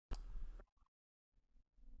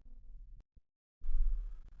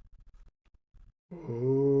Om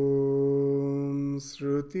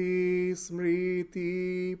Shruti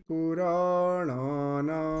Smriti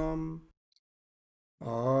Purananam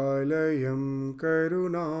Alayam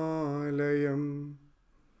Karunalayam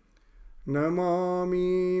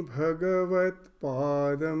Namami Bhagavat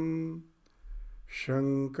Padam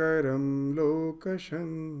Shankaram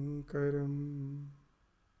Lokashankaram.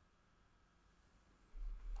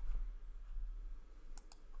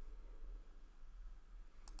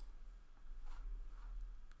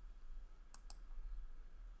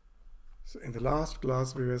 So in the last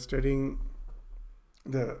class we were studying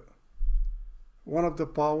the one of the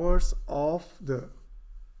powers of the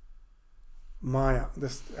Maya.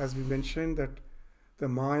 This, as we mentioned, that the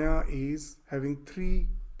Maya is having three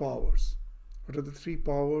powers. What are the three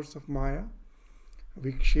powers of Maya?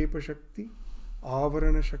 Vikshepa Shakti,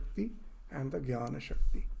 Avarana Shakti, and the Jnana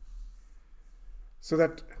Shakti. So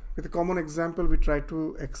that with a common example we try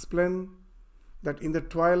to explain that in the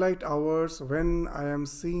twilight hours when I am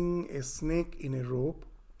seeing a snake in a rope,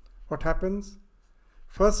 what happens?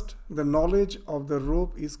 First, the knowledge of the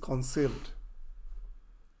rope is concealed.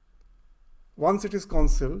 Once it is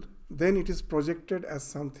concealed, then it is projected as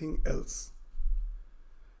something else.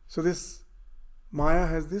 So this Maya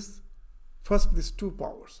has these two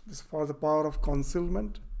powers. This for the power of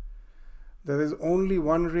concealment. There is only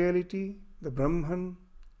one reality, the Brahman,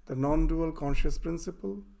 the non-dual conscious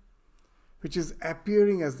principle, which is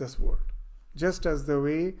appearing as this world, just as the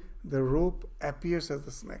way the rope appears as the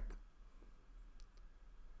snake.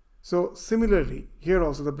 So similarly, here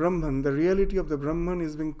also the Brahman, the reality of the Brahman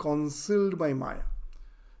is being concealed by Maya.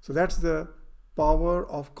 So that's the power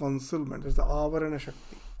of concealment. That's the Avarana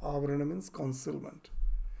Shakti. Avarana means concealment.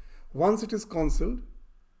 Once it is concealed,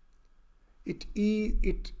 it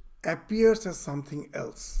appears as something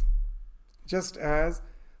else. Just as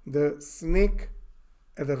the snake,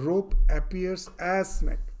 the rope appears as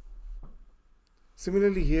snake.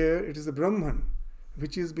 Similarly here, it is the Brahman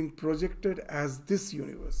which is being projected as this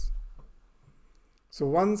universe. So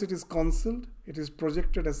once it is concealed, it is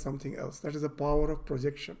projected as something else. That is the power of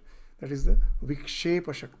projection. That is the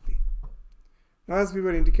Vikshepa Shakti. Now, as we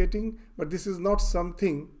were indicating, but this is not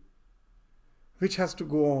something which has to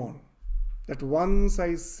go on. That once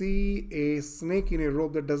I see a snake in a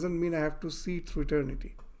rope, that doesn't mean I have to see it through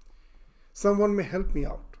eternity. Someone may help me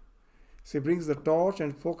out. So he brings the torch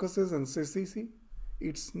and focuses and says, see,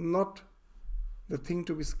 it's not the thing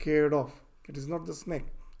to be scared of. It is not the snake.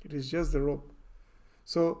 It is just the rope.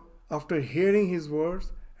 So after hearing his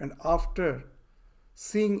words and after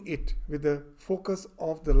seeing it with the focus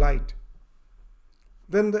of the light,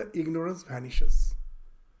 then the ignorance vanishes.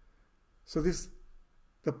 So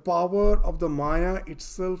the power of the Maya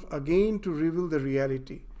itself again to reveal the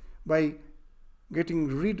reality by getting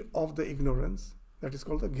rid of the ignorance, that is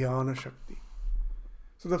called the Jnana Shakti.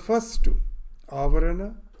 So the first two,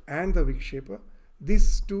 Avarana and the Vikshepa,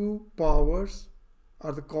 these two powers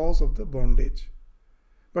are the cause of the bondage.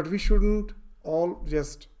 But we shouldn't all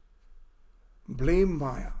just blame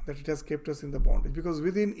Maya that it has kept us in the bondage, because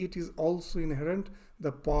within it is also inherent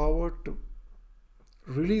the power to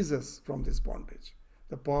release us from this bondage,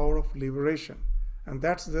 the power of liberation. And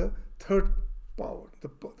that's the third power,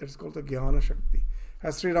 that is called the Jnana Shakti.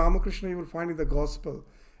 As Sri Ramakrishna, you will find in the Gospel,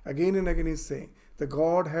 again and again is saying, the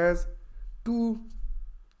God has two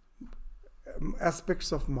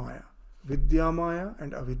aspects of Maya, Vidya Maya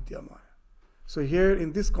and Avidya Maya. So here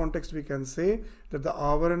in this context we can say that the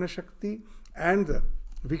Avarana Shakti and the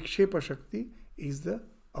Vikshepa Shakti is the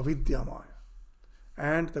Avidya Maya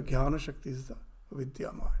and the Jnana Shakti is the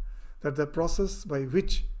Vidya Maya. That the process by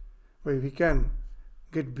which we can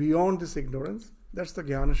get beyond this ignorance, that's the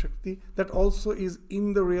Jnana Shakti, that also is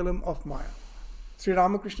in the realm of Maya. Sri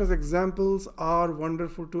Ramakrishna's examples are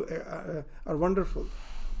wonderful.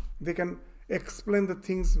 They can explain the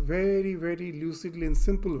things very, very lucidly in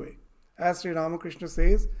simple way. As Sri Ramakrishna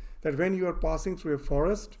says that when you are passing through a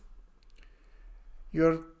forest, you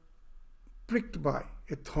are pricked by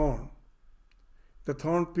a thorn. The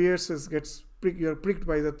thorn pierces, you are pricked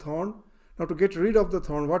by the thorn. Now to get rid of the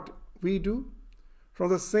thorn, what we do? From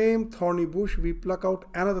the same thorny bush, we pluck out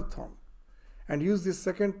another thorn and use this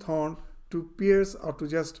second thorn to pierce or to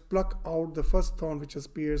just pluck out the first thorn which has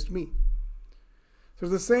pierced me. So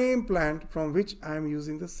it's the same plant from which I am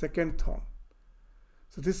using the second thorn.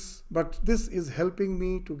 So this is helping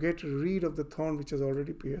me to get rid of the thorn which has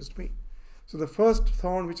already pierced me. So the first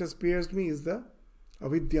thorn which has pierced me is the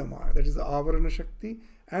Avidya Maya, that is the Avarana Shakti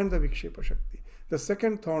and the Vikshepa Shakti. The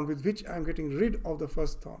second thorn with which I am getting rid of the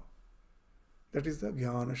first thorn, that is the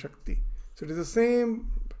Jnana Shakti. So it is the same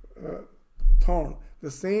thorn,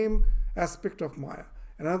 the same aspect of Maya,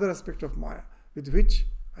 another aspect of Maya, with which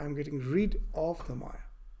I am getting rid of the Maya.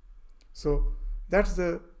 So that's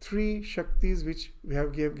the three Shaktis which we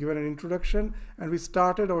have given an introduction, and we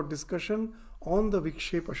started our discussion on the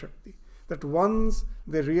Vikshepa Shakti. That once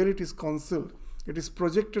the reality is concealed, it is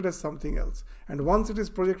projected as something else. And once it is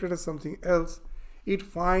projected as something else, it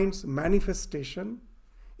finds manifestation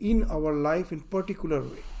in our life in particular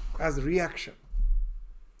way as reaction.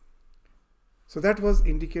 So that was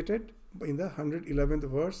indicated in the 111th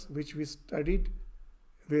verse, which we studied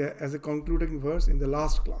as a concluding verse in the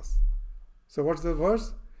last class. So what's the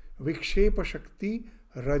verse? Vikshepa Shakti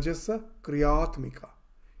Rajasa Kriyatmika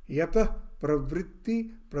Yata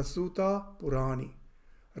Pravritti Prasuta Purani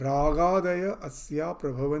Ragadaya Asya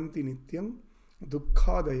Prabhavanti Nityam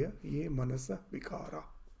Dukkhadaya Ye Manasa Vikara.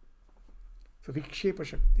 So Vikshepa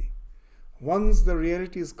Shakti. Once the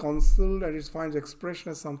reality is concealed and it finds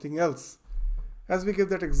expression as something else, as we give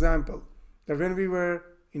that example, that when we were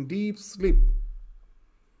in deep sleep,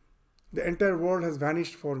 the entire world has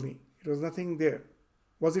vanished for me. It was nothing there.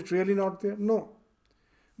 Was it really not there? No.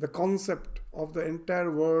 The concept of the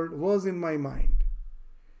entire world was in my mind.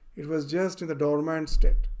 It was just in the dormant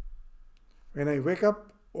state. When I wake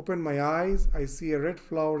up, open my eyes, I see a red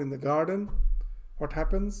flower in the garden. What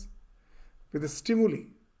happens? With the stimuli,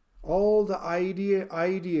 all the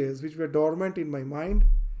ideas which were dormant in my mind,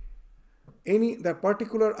 the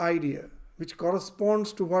particular idea which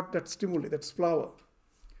corresponds to what that stimuli, that flower,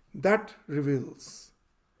 that reveals.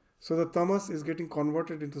 So the tamas is getting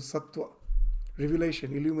converted into sattva,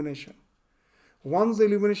 revelation, illumination. Once the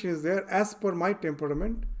illumination is there, as per my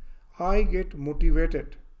temperament, I get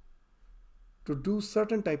motivated to do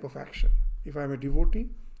certain type of action. If I am a devotee,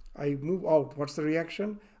 I move out. What's the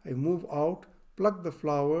reaction? I move out, pluck the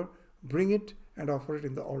flower, bring it and offer it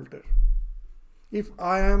in the altar. If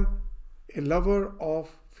I am a lover of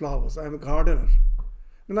flowers, I am a gardener,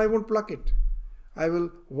 then I won't pluck it. I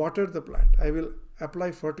will water the plant. I will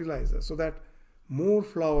apply fertilizer so that more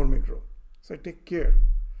flower may grow. So I take care.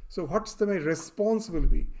 So what's my response will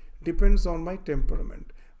be depends on my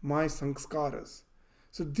temperament, my sanskaras.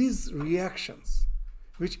 So these reactions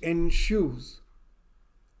which ensues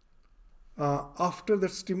after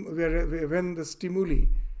the when the stimuli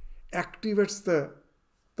activates the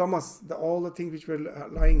tamas, all the things which were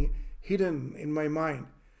lying hidden in my mind,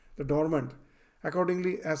 the dormant,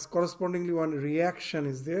 accordingly as correspondingly one reaction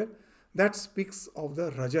is there, that speaks of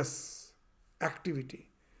the rajas activity.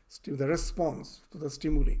 The response to the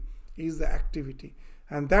stimuli is the activity,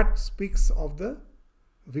 and that speaks of the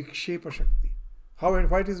Vikshepa Shakti.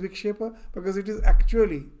 Why it is Vikshepa? Because it is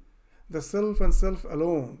actually the self and self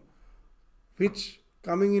alone which,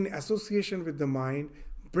 coming in association with the mind,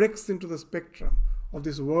 breaks into the spectrum of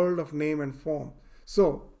this world of name and form.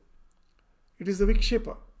 So it is the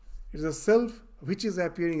Vikshepa. It is the self which is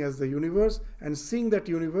appearing as the universe, and seeing that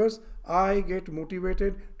universe, I get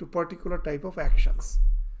motivated to particular type of actions.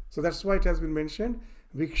 So that's why it has been mentioned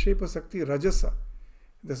Vikshepa Shakti Rajasa.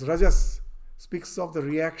 This Rajas speaks of the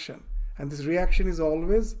reaction, and this reaction is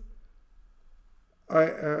always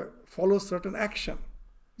follows certain action.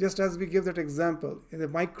 Just as we give that example in the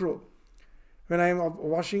microbe. When I am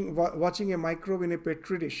watching a microbe in a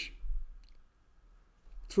petri dish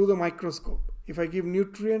through the microscope, if I give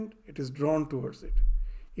nutrient, it is drawn towards it.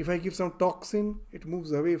 If I give some toxin, it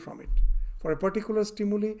moves away from it. For a particular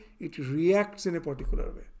stimuli, it reacts in a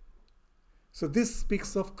particular way. So this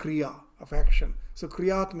speaks of kriya, of action. So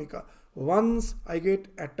kriyatmika. Once I get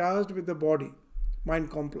attached with the body, mind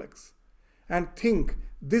complex, and think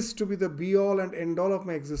this to be the be-all and end-all of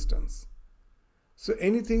my existence. So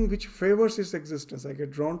anything which favors its existence, I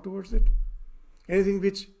get drawn towards it. Anything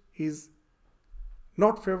which is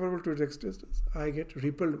not favorable to its existence, I get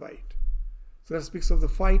repelled by it. So that speaks of the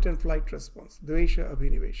fight and flight response, dvesha,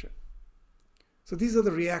 abhinivesha. So these are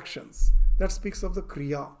the reactions. That speaks of the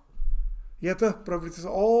kriya. Yata pravritti,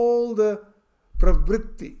 all the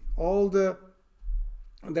pravritti, all the,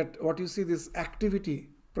 that what you see, this activity,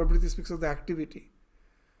 pravritti speaks of the activity,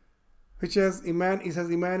 which has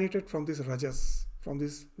emanated from this rajas, from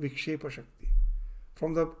this Vikshepa Shakti,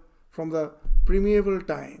 from the permeable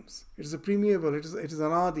times. It is a permeable, it is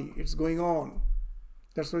anadi, it's going on.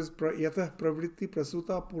 That's why it's yata pravritti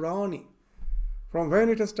prasuta purani. From when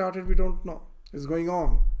it has started, we don't know. It's going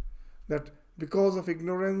on. That because of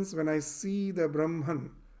ignorance, when I see the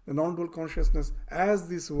Brahman, the non-dual consciousness as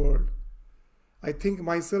this world, I think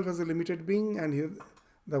myself as a limited being, and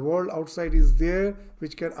the world outside is there,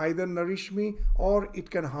 which can either nourish me or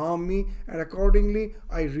it can harm me, and accordingly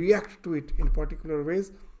I react to it in particular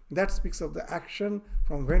ways. That speaks of the action.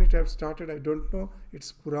 From when it has started, I don't know.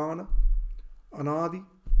 It's Purana, Anadi.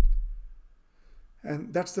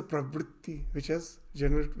 And that's the pravritti which has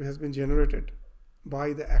been generated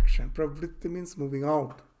by the action. Pravritti means moving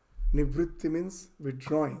out. Nivritti means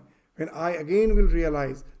withdrawing. When I again will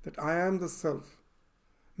realize that I am the self,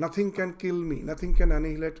 nothing can kill me, nothing can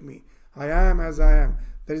annihilate me. I am as I am.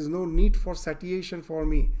 There is no need for satiation for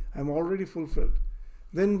me. I am already fulfilled.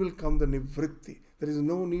 Then will come the nivritti. There is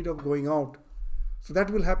no need of going out. So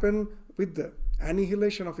that will happen with the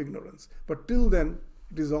annihilation of ignorance. But till then,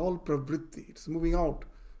 it is all pravritti. It's moving out.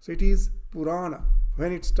 So it is Purana.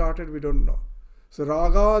 When it started, we don't know. So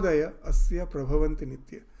ragadaya asya prabhavanti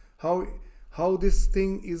nitya. How this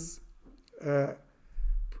thing is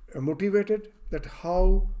motivated,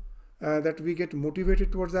 that we get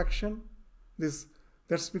motivated towards action.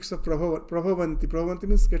 That speaks of prabhavanti. Prabhavanti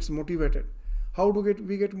means gets motivated. How do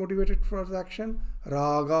we get motivated towards action?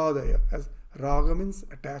 Ragadaya. As raga means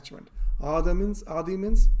attachment. Adi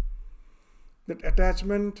means that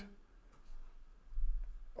attachment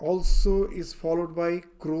also is followed by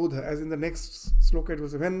krodha, as in the next sloka it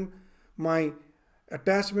was, when my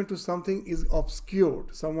attachment to something is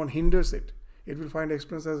obscured, someone hinders it, it will find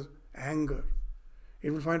expression as anger.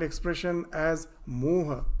 It will find expression as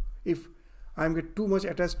moha. If I get too much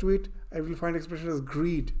attached to it, I will find expression as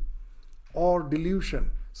greed or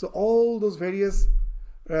delusion. So all those various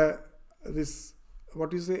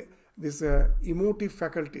emotive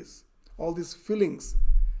faculties, all these feelings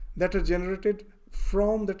that are generated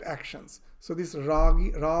from that actions. So this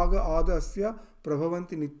raga adasya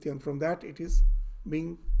prabhavanti nityam. From that it is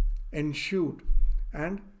being ensued,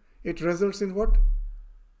 and it results in what?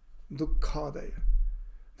 Dukkhadaya.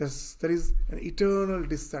 There is an eternal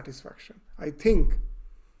dissatisfaction. I think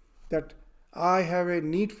that I have a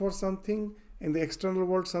need for something in the external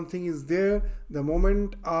world, something is there. The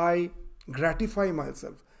moment I gratify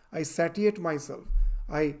myself, I satiate myself,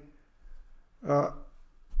 I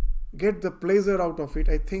get the pleasure out of it,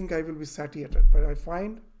 I think I will be satiated. But I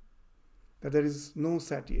find that there is no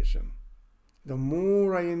satiation. The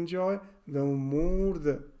more I enjoy, the more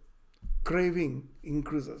the craving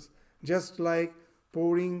increases. Just like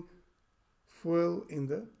pouring fuel in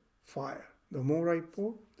the fire. The more I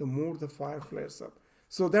pour, the more the fire flares up.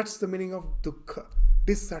 So that's the meaning of dukkha,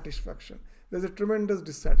 dissatisfaction. There's a tremendous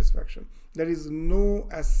dissatisfaction. There is no,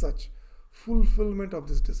 as such, fulfillment of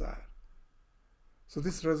this desire. So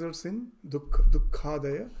this results in dukkha,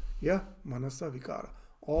 dukkhadaya, manasa vikara.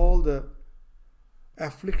 All the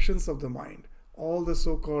afflictions of the mind, all the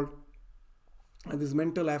so-called these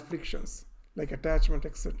mental afflictions like attachment,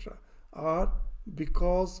 etc., are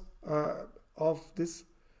because of this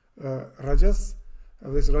rajas,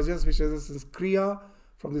 which is this kriya.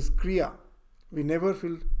 From this kriya, we never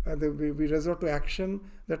feel, we resort to action.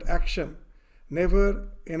 That action never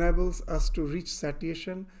enables us to reach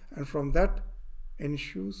satiation, and from that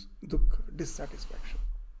ensues dukkha, dissatisfaction.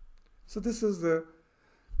 So this is the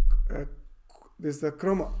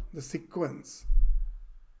krama, the sequence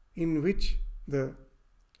in which the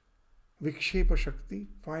Vikshepa Shakti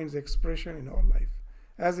finds expression in our life.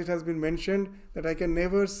 As it has been mentioned that I can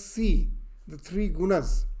never see the three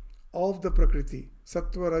gunas of the Prakriti,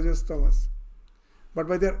 Sattva, Rajas, Tamas, but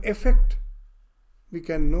by their effect we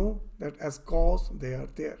can know that as cause they are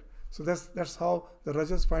there. So that's how the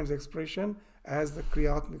Rajas finds expression as the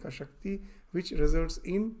Kriyatmika Shakti, which results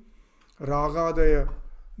in Ragadaya,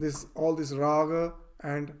 all this Raga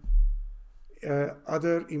and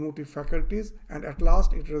other emotive faculties, and at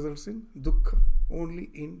last it results in dukkha,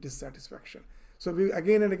 only in dissatisfaction. So we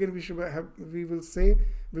again and again we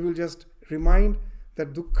will just remind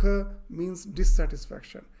that dukkha means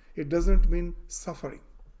dissatisfaction. It doesn't mean suffering.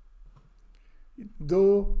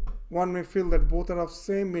 Though one may feel that both are of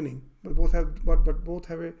same meaning, but both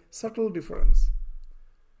have a subtle difference.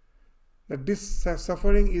 That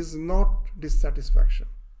suffering is not dissatisfaction.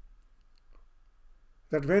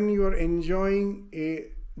 That when you are enjoying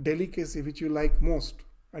a delicacy which you like most,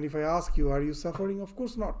 and if I ask you, are you suffering? Of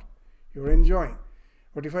course not. You are enjoying.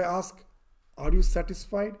 But if I ask, are you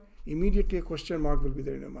satisfied? Immediately a question mark will be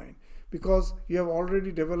there in your mind, because you have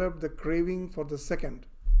already developed the craving for the second.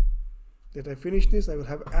 That I finish this, I will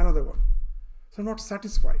have another one. So I'm not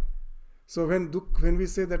satisfied. So when we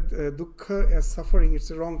say that dukkha as suffering,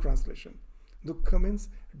 it's a wrong translation. Dukkha means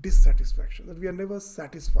dissatisfaction, that we are never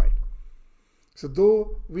satisfied. So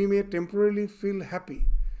though we may temporarily feel happy,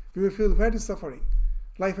 we may feel, where is suffering?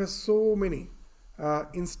 Life has so many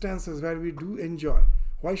instances where we do enjoy.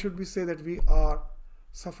 Why should we say that we are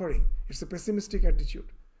suffering? It's a pessimistic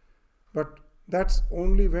attitude. But that's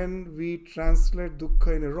only when we translate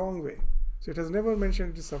dukkha in a wrong way. So it has never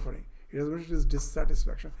mentioned it is suffering. It has mentioned it is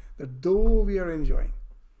dissatisfaction. That though we are enjoying,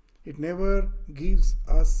 it never gives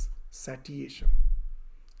us satiation.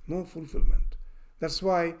 no fulfillment. That's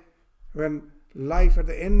why when life, at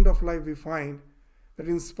the end of life, we find that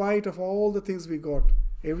in spite of all the things we got,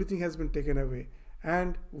 everything has been taken away,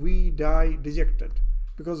 and we die dejected,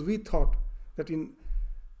 because we thought that in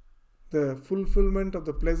the fulfillment of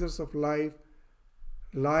the pleasures of life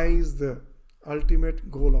lies the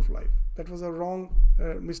ultimate goal of life. That was a wrong,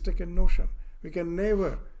 mistaken notion. We can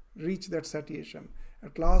never reach that satiation.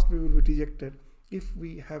 At last we will be dejected if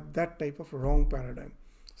we have that type of wrong paradigm.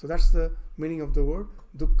 So that's the meaning of the word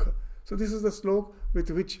dukkha. So this is the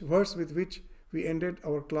verse with which we ended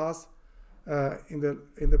our class in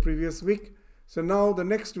the previous week. So now the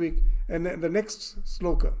next week, and the next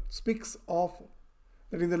sloka speaks of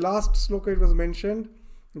that. In the last sloka it was mentioned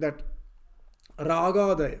that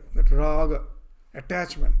ragadaya, that raga,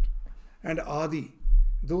 attachment, and adi,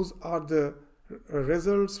 those are the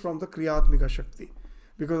results from the kriyatmika shakti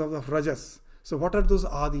because of the rajas. So what are those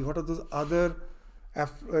adi? What are those other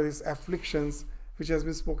afflictions which has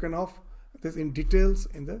been spoken of this in details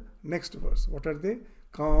in the next verse? What are they?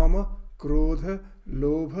 Kama, krodha,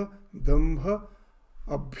 lobha, dambha,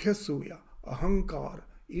 abhyasuya, ahankar,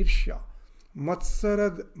 irshya,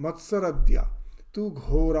 matsaradya, tu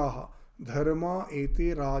ghoraha, dharma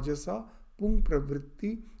ete rajasa, pung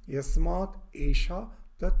pravritti, yasmat esha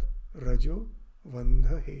tat rajo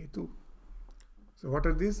vandha hetu. So what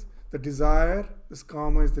are these? The desire, this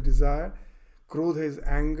kama is the desire, krodha is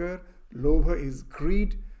anger, lobha is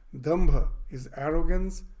greed, dambha is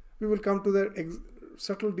arrogance. We will come to the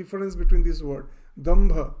subtle difference between this word.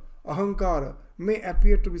 Dambha, ahankara may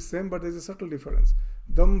appear to be same, but there is a subtle difference.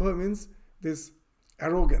 Dambha means this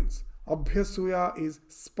arrogance. Abhyasuya is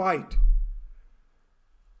spite.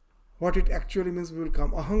 What it actually means we will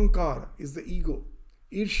come. Ahankara is the ego.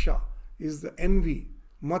 Irsha is the envy.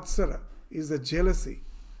 Matsara is the jealousy.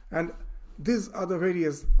 And these are the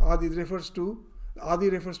various. Adi refers to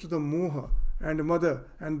the moha and mother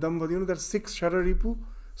and dambha. You know that 6 shararipu.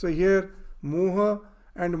 So here moha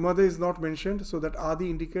and mother is not mentioned. So that adi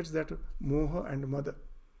indicates that moha and mother.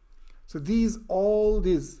 So all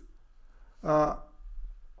these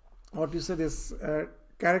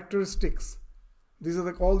characteristics. These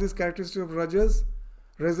are all these characteristics of rajas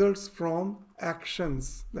results from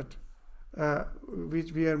actions that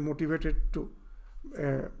which we are motivated to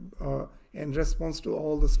in response to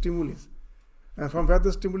all the stimuli. And from where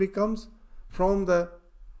the stimuli comes? From the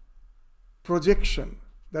projection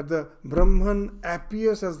that the Brahman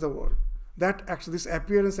appears as the world. That actually, this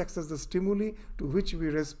appearance acts as the stimuli to which we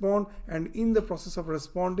respond, and in the process of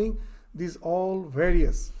responding, these all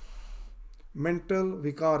various mental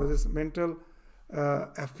vikara, this mental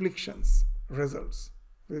afflictions results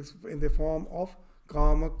in the form of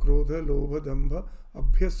kama, krodha, lobha, dambha,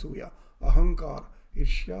 abhyasuya, ahankar,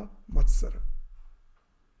 irshya, matsara.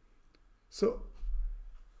 So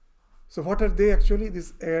what are they actually?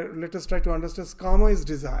 Let us try to understand. Kama is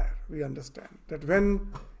desire. We understand that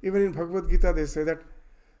when even in Bhagavad Gita they say that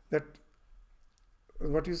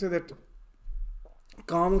what you say, that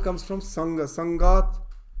kama comes from sangha. Sangat,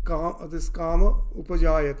 this kama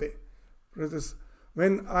upajayate.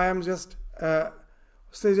 When I am just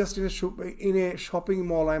say just in a shopping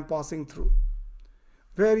mall I am passing through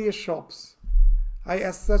various shops. I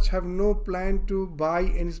as such have no plan to buy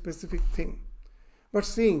any specific thing. But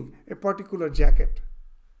seeing a particular jacket,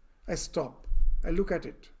 I stop, I look at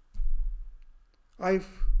it. I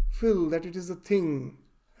feel that it is a thing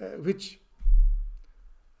which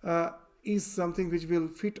is something which will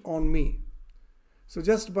fit on me. So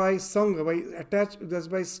just by sangha, just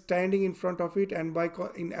by standing in front of it and by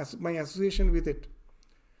my association with it,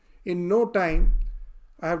 in no time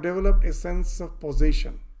I have developed a sense of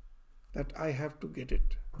possession that I have to get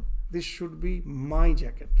it. This should be my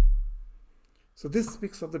jacket. So this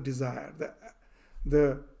speaks of the desire.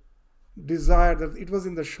 The desire that it was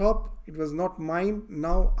in the shop, it was not mine,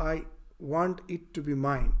 now I want it to be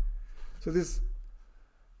mine. So this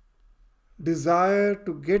desire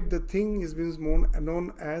to get the thing is being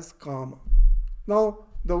known as kama. Now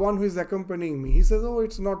the one who is accompanying me, he says, oh,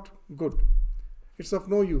 it's not good. It's of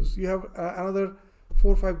no use. You have another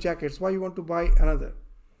 4 or 5 jackets. Why you want to buy another?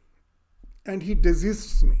 And he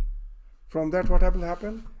desists me. From that what will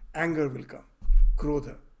happen? Anger will come.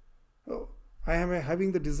 Krodha. Oh, I am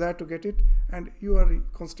having the desire to get it and you are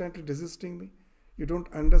constantly resisting me. You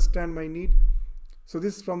don't understand my need. So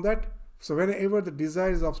this from that. So whenever the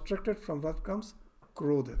desire is obstructed, from what comes?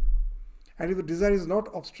 Krodha. And if the desire is not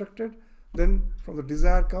obstructed, then from the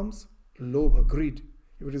desire comes lobha, greed.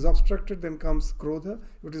 If it is obstructed, then comes krodha.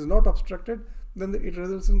 If it is not obstructed, then it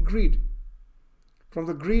results in greed. From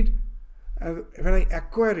the greed, when I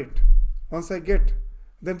acquire it, once I get,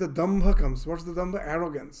 Then the dambha comes. What's the dambha?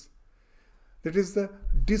 Arrogance. That is the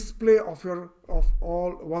display of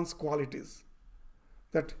all one's qualities.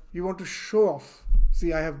 That you want to show off.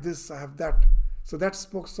 See, I have this, I have that. So that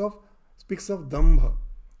speaks of dambha.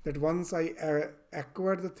 That once I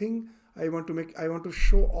acquire the thing, I want to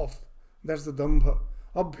show off. That's the dambha.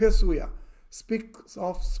 Abhyasuya speaks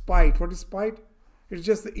of spite. What is spite? It's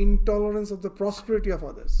just the intolerance of the prosperity of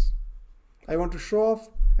others. I want to show off,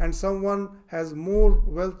 and someone has more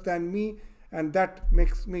wealth than me, and that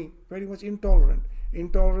makes me very much intolerant.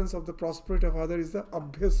 Intolerance of the prosperity of others is the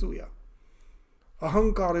abhyasuya.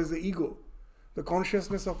 Ahankara is the ego, the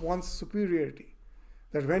consciousness of one's superiority.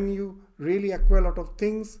 That when you really acquire a lot of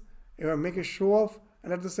things, you make a show off,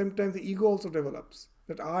 and at the same time the ego also develops.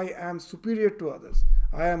 That I am superior to others.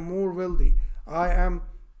 I am more wealthy. I am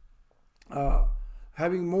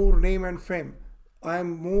having more name and fame. I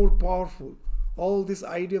am more powerful. All this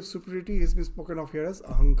idea of superiority has been spoken of here as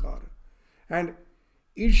ahankara. And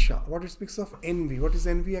irsha, what it speaks of? Envy. What is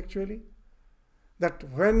envy actually? That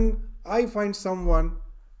when I find someone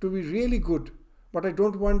to be really good, but I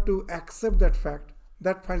don't want to accept that fact,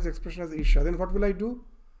 that finds expression as irsha. Then what will I do?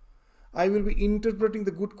 I will be interpreting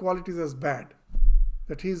the good qualities as bad.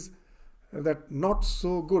 That that not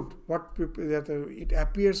so good. It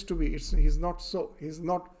appears to be. He's not so. He's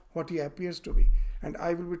not what he appears to be. And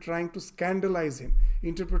I will be trying to scandalize him,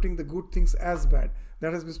 interpreting the good things as bad.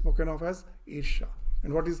 That has been spoken of as irsha.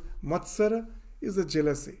 And what is matsara? Is the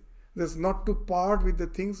jealousy. There's not to part with the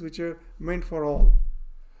things which are meant for all.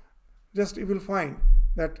 Just you will find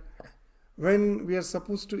that when we are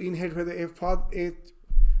supposed to inherit, whether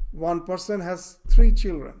one person has 3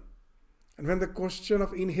 children, and when the question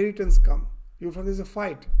of inheritance comes, you will find there is a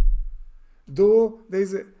fight. Though they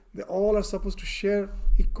all are supposed to share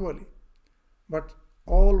equally, but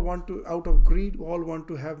all want to, out of greed, all want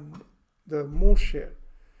to have the most share,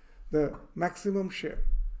 the maximum share.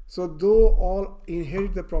 So though all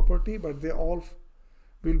inherit the property, but they all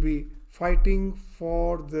will be fighting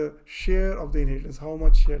for the share of the inheritance, how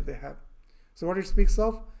much share they have. So what it speaks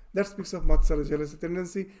of? That speaks of matsara, jealousy,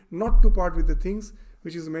 tendency not to part with the things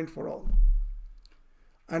which is meant for all.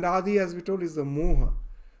 And adi, as we told, is the moha,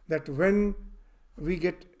 that when we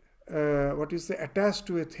get attached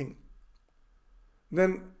to a thing,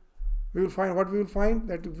 then we will find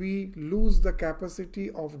that we lose the capacity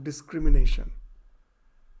of discrimination.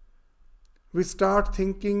 We start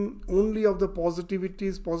thinking only of the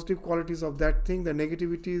positivities, positive qualities of that thing. The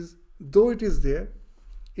negativities, though it is there,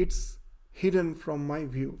 it's hidden from my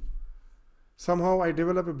view. Somehow I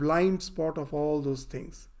develop a blind spot of all those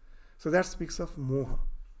things. So that speaks of moha.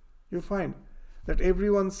 You find that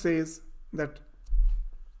everyone says that,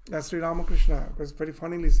 as Sri Ramakrishna very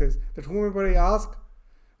funnily says, that whomever I ask,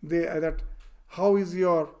 that how is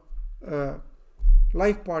your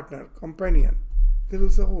life partner, companion, they will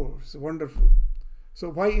say, oh, it's wonderful. So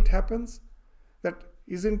why it happens? That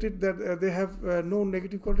isn't it that they have no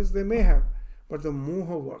negative qualities? They may have, but the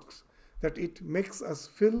moha works, that it makes us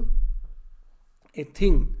feel a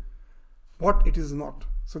thing what it is not.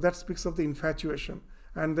 So that speaks of the infatuation.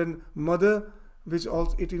 And then mother, which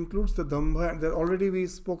also it includes the dambha, and already we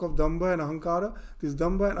spoke of dambha and ahankara. This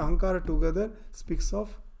dambha and ahankara together speaks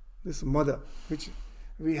of this mother, which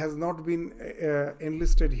has not been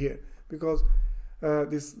enlisted here, because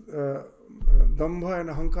this dambha and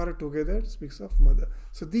ahankara together speaks of mother.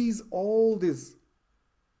 So all these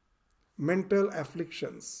mental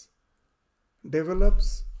afflictions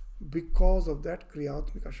develops because of that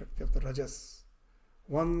kriyatmika shakti of the rajas.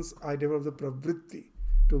 Once I develop the pravritti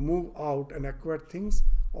to move out and acquire things,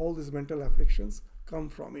 all these mental afflictions come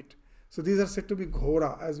from it. So these are said to be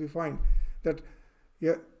ghora, as we find that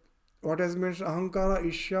what has mentioned, ahankara,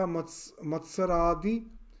 isya, matsaradi,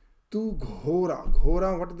 to ghora.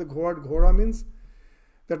 Ghora, what is the word ghora means?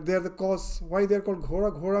 That they are the cause. Why they are called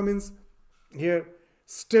ghora? Ghora means here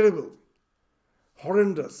terrible,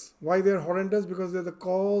 horrendous. Why they are horrendous? Because they are the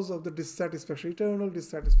cause of the dissatisfaction, eternal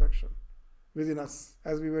dissatisfaction within us,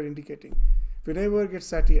 as we were indicating. We never get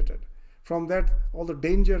satiated. From that, all the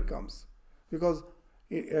danger comes. Because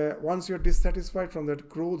once you are dissatisfied, from that,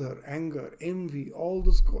 krodha, anger, envy, all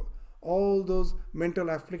those mental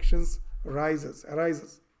afflictions arises.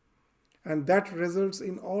 And that results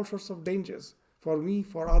in all sorts of dangers for me,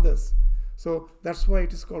 for others. So that's why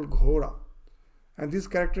it is called ghora. And these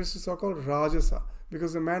characteristics are called rajasa,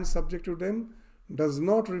 because the man subject to them does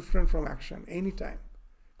not refrain from action anytime.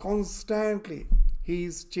 Constantly he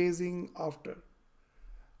is chasing after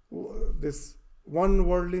this one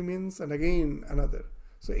worldly means and again another.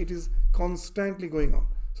 So it is constantly going on.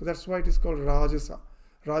 So that's why it is called rajasa.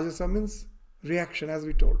 Rajasa means reaction, as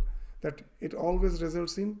we told. that it always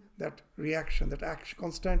results in that reaction, that action,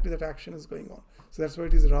 constantly that action is going on. So that's why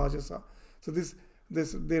it is Rajasa. So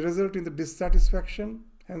they result in the dissatisfaction,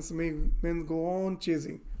 hence men go on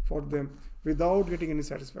chasing for them without getting any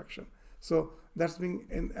satisfaction. So that's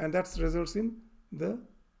being, and that results in the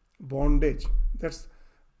bondage. That's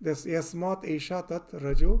yasmat esha tat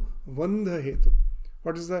rajo vandha hetu.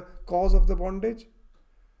 What is the cause of the bondage?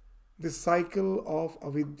 This cycle of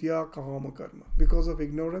avidya kama karma. Because of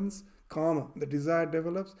ignorance, kama, the desire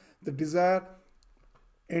develops, the desire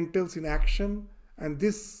entails in action, and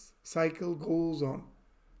this cycle goes on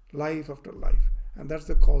life after life, and that's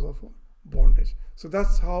the cause of bondage. So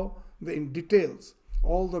that's how in details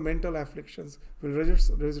all the mental afflictions will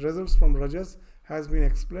results from rajas has been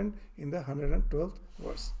explained in the 112th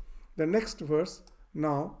verse. The next verse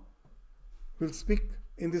now will speak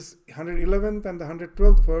in this 111th and the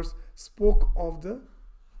 112th verse spoke of the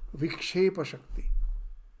vikshepa shakti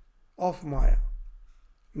of Maya.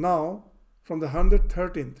 Now from the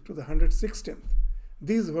 113th to the 116th,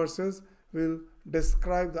 these verses will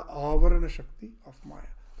describe the avarana shakti of Maya,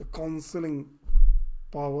 the concealing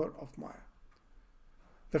power of Maya.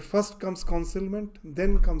 That first comes concealment,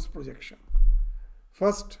 then comes projection.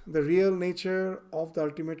 First, the real nature of the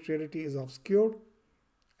ultimate reality is obscured,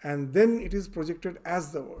 and then it is projected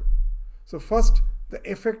as the word. So first, the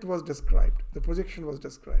effect was described, the projection was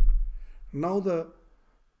described. Now the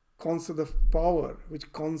power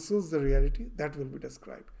which conceals the reality, that will be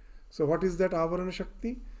described. So what is that avarana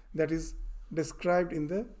shakti? That is described in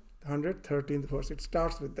the 113th verse. It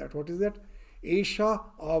starts with that. What is that? Esha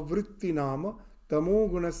avritti nama tamo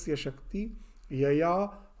gunasya shakti yaya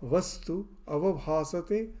vastu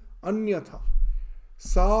avabhasate anyatha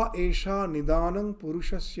sa esha nidanam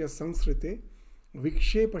purushasya sangsrite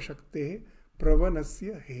vikshepa shakte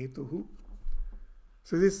pravanasya hetuhu.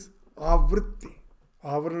 So this avritti,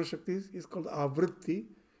 avarana shakti is called avritti,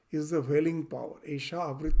 is the veiling power. Esha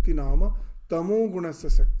avritti nama tamo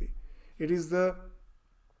gunasya shakti. It is the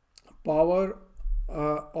power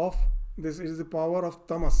of this. It is the power of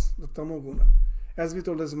tamas, the tamo guna. As we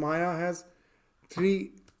told us, Maya has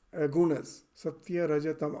three gunas: Satya,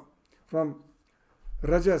 Raja, Tama. From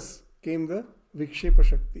Rajas came the Vikshepa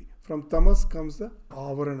Shakti. From Tamas comes the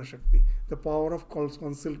Avarana Shakti, the power of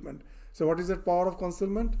concealment. So what is that power of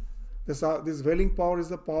concealment? This veiling power is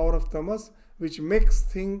the power of Tamas, which makes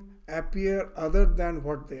things appear other than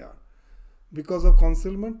what they are. Because of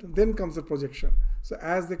concealment, then comes the projection. So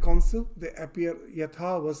as they conceal, they appear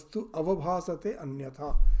yatha vastu avabhasate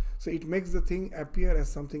anyatha. So it makes the thing appear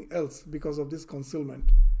as something else because of this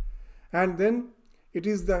concealment. And then it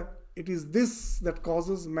is this that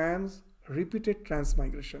causes man's repeated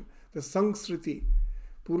transmigration. The sangsriti,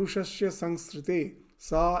 purushasya sangsrite,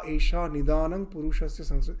 sa esha nidanam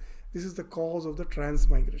purushasya sangsrite. This is the cause of the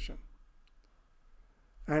transmigration.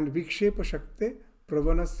 And vikshepa shakte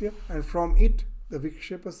pravanasya, and from it, the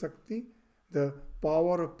vikshepa shakti, the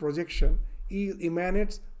power of projection,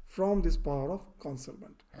 emanates from this power of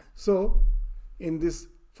concealment. So, in this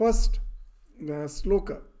first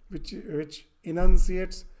sloka, which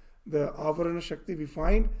enunciates the avarana shakti, we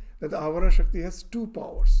find that the avarana shakti has two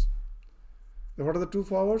powers. What are the two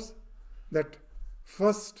powers? That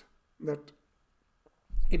first, that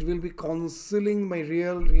it will be concealing my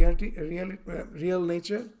real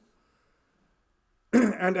nature,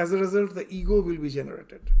 and as a result, the ego will be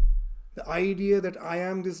generated. The idea that I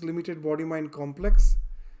am this limited body-mind complex,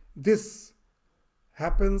 this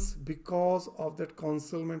happens because of that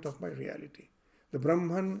concealment of my reality. The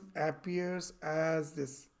Brahman appears as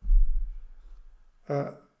this,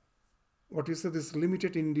 this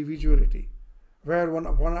limited individuality, where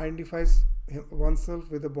one identifies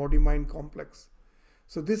oneself with the body-mind complex.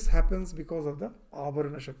 So this happens because of the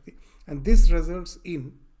avarana shakti, and this results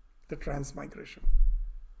in the transmigration.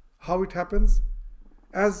 How it happens?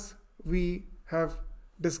 As we have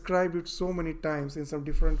described it so many times in some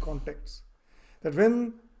different contexts, that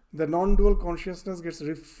when the non-dual consciousness gets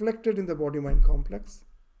reflected in the body-mind complex,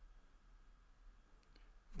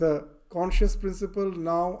 the conscious principle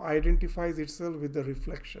now identifies itself with the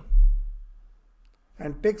reflection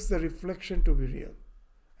and takes the reflection to be real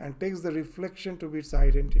and takes the reflection to be its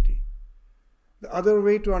identity. The other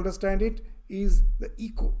way to understand it is the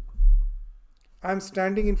echo. I am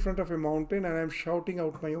standing in front of a mountain and I am shouting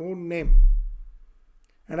out my own name,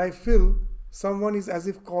 and I feel someone is as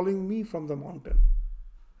if calling me from the mountain.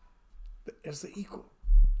 There's the echo.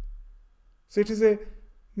 So it is a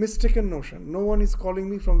mistaken notion. No one is calling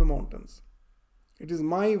me from the mountains. It is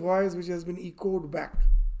my voice which has been echoed back.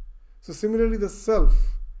 So similarly, the self,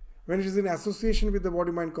 when it is in association with the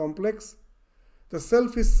body-mind complex, the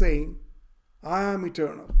self is saying, I am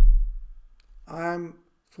eternal. I am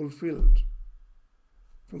fulfilled.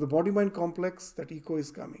 From the body-mind complex, that echo is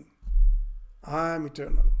coming. I am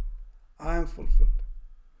eternal. I am fulfilled.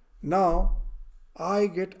 Now, I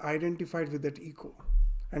get identified with that echo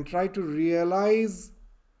and try to realize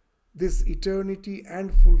this eternity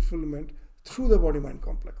and fulfillment through the body-mind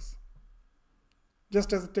complex.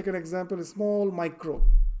 Just as take an example, a small microbe.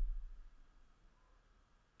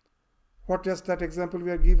 What just that example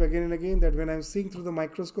we give again and again, that when I'm seeing through the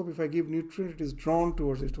microscope, if I give nutrient, it is drawn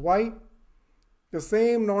towards it. Why? The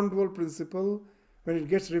same non-dual principle, when it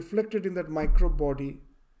gets reflected in that microbe body,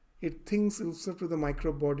 it thinks also to the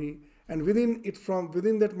microbe body, and within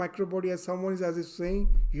that microbe body, as someone is as if saying,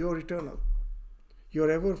 you are eternal, you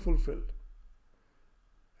are ever fulfilled.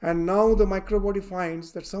 And now the microbe body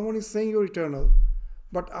finds that someone is saying you're eternal,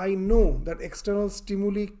 but I know that external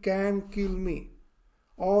stimuli can kill me,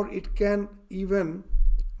 or it can even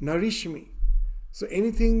nourish me. So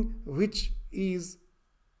anything which is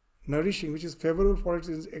nourishing, which is favorable for its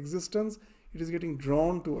existence, it is getting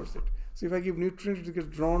drawn towards it. So if I give nutrient, it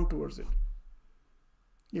gets drawn towards it.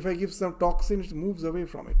 If I give some toxin, it moves away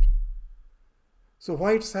from it. So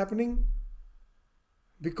why it's happening?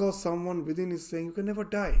 Because someone within is saying, you can never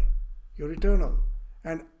die, you're eternal.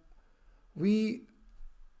 And we,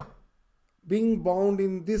 being bound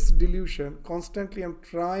in this delusion, constantly am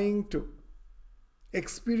trying to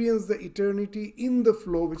experience the eternity in the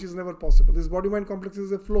flow, which is never possible. This body-mind complex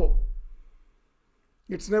is a flow.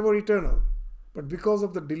 It's never eternal. But because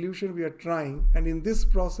of the delusion, we are trying, and in this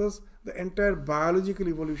process, the entire biological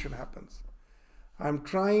evolution happens. I'm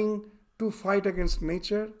trying to fight against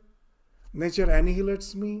nature. Nature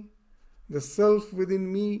annihilates me. The self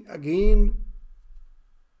within me again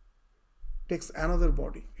takes another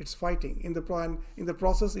body. It's fighting. In the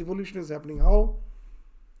process, evolution is happening. How?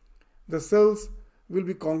 The cells will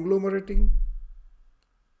be conglomerating,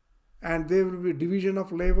 and there will be division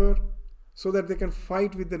of labor, so that they can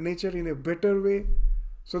fight with the nature in a better way,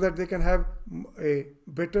 so that they can have a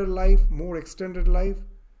better life, more extended life.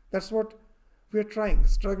 That's what we are trying,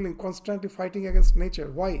 struggling, constantly fighting against nature.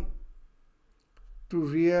 Why? To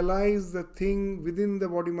realize the thing within the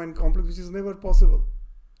body-mind complex which is never possible.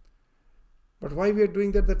 But why we are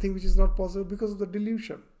doing that, the thing which is not possible? Because of the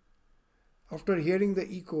delusion. After hearing the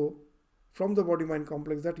echo from the body-mind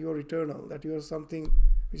complex that you are eternal, that you are something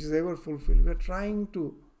which is ever fulfilled, we are trying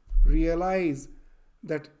to realize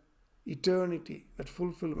that eternity, that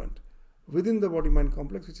fulfillment within the body-mind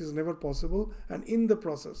complex, which is never possible. And in the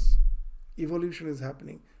process, evolution is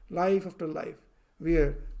happening. Life after life, we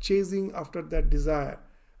are chasing after that desire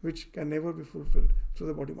which can never be fulfilled through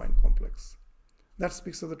the body-mind complex. That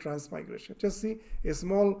speaks of the transmigration. Just see a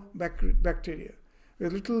small bacteria. A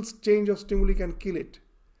little change of stimuli can kill it.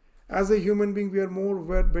 As a human being, we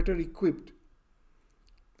are better equipped.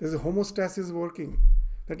 There's a homeostasis working,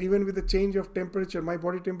 that even with the change of temperature, my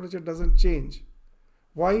body temperature doesn't change.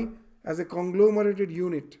 Why? As a conglomerated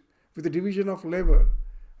unit with the division of labor,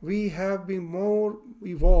 we have been more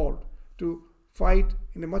evolved to fight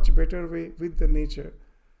in a much better way with the nature.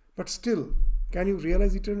 But still, can you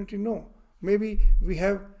realize eternity? No. Maybe we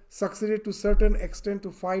have succeeded to a certain extent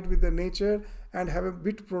to fight with the nature and have a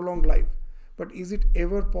bit prolonged life. But is it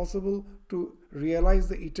ever possible to realize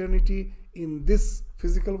the eternity in this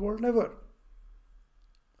physical world? Never.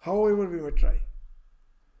 However we may try.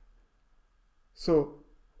 So,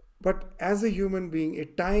 but as a human being, a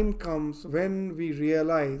time comes when we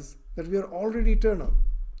realize that we are already eternal.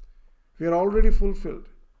 We are already fulfilled.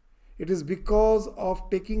 It is because of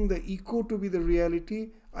taking the echo to be the reality,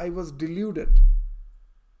 I was deluded.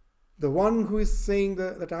 The one who is saying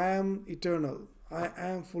that I am eternal, I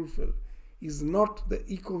am fulfilled, is not the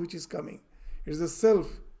echo which is coming. It is the self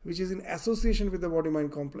which is in association with the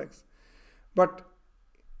body-mind complex. But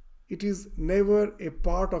it is never a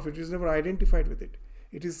part of it. It is never identified with it.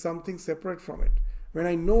 It is something separate from it. When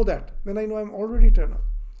I know that, then I know I'm already eternal.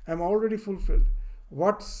 I'm already fulfilled.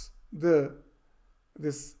 What's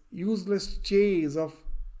this useless chase of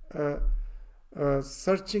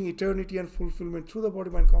searching eternity and fulfillment through the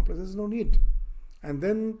body-mind complex? There's no need. And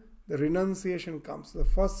then the renunciation comes, the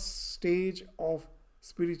first stage of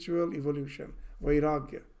spiritual evolution,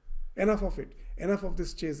 vairagya. Enough of it. Enough of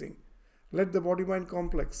this chasing. Let the body-mind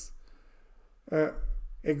complex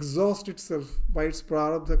exhaust itself by its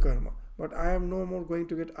prarabdha karma. But I am no more going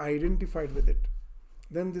to get identified with it.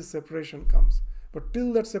 Then this separation comes. But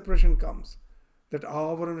till that separation comes, that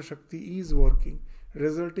avarana shakti is working,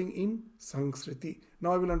 resulting in sangskriti.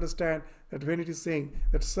 Now I will understand that when it is saying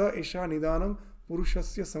that sa esha nidanam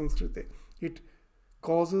purushasya sangskrite, it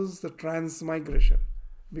causes the transmigration.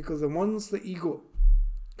 Because once the ego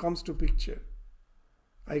comes to picture,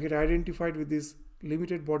 I get identified with this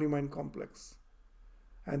limited body-mind complex.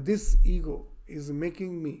 And this ego is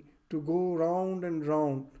making me to go round and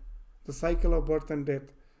round the cycle of birth and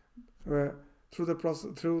death through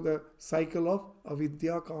the cycle of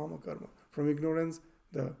avidya, kama, karma. From ignorance,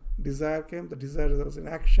 the desire came, the desire results in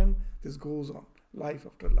action. This goes on, life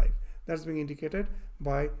after life. That's being indicated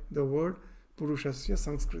by the word Purushasya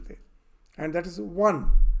Sanskrite. And that is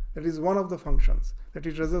one of the functions, that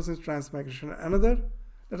it results in transmigration. Another,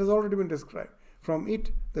 that has already been described. From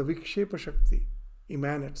it, the Vikshepa Shakti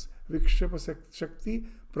emanates. Vikshepa Shakti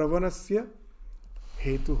Pravanasya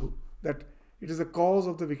Hetuhu. That it is the cause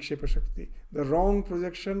of the Vikshepa Shakti. The wrong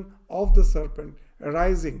projection of the serpent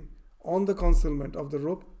arising on the concealment of the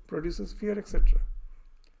rope produces fear, etc.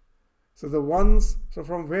 So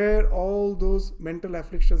from where all those mental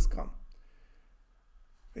afflictions come.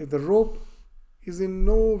 If the rope is in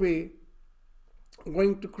no way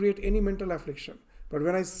going to create any mental affliction, but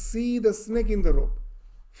when I see the snake in the rope,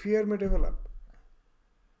 fear may develop.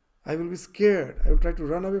 I will be scared. I will try to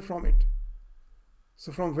run away from it.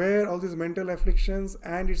 So from where all these mental afflictions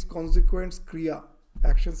and its consequence, kriya,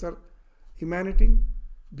 actions are emanating?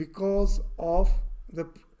 Because of the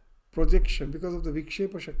projection, because of the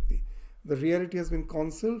Vikshepa Shakti. The reality has been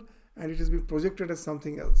concealed and it has been projected as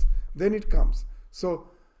something else. Then it comes. So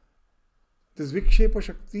this Vikshepa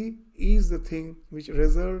Shakti is the thing which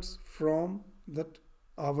results from that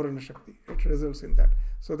Avarana Shakti. It results in that.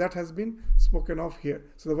 So that has been spoken of here.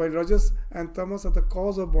 So while Rajas and Tamas are the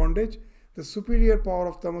cause of bondage, the superior power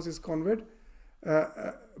of Tamas is conveyed,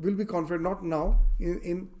 will be conveyed not now,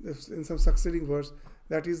 in some succeeding verse.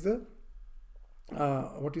 That is the,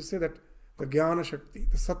 what you say, that the Jnana Shakti,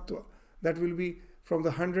 the Sattva, that will be from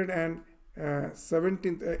the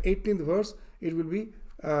 18th verse, it will be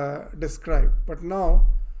described. But now,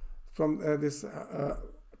 from this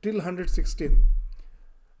till 116,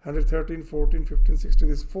 113, 14, 15, 16,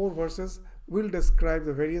 these 4 verses will describe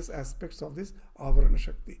the various aspects of this Avarana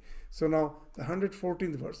Shakti. So now, the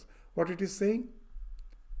 114th verse, what it is saying?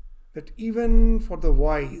 That even for the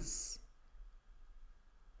wise,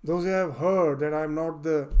 those who have heard that I am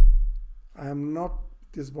not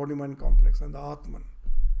this body-mind complex, and the Atman.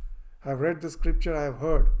 I have read the scripture, I have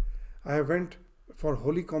heard. I have went for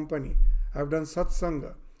holy company. I have done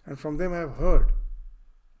satsanga, and from them I have heard.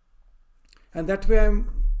 And that way I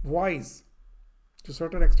am wise. To a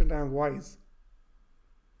certain extent I am wise.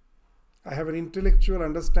 I have an intellectual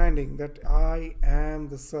understanding that I am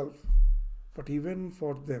the self. But even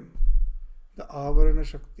for them, the Avarana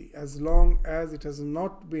Shakti, as long as it has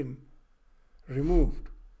not been removed,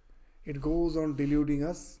 it goes on deluding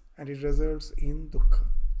us and it results in dukkha.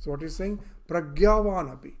 So what is saying?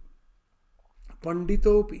 Pragyavanapi,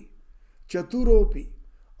 Panditopi, Chaturopi,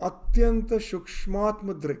 Atyanta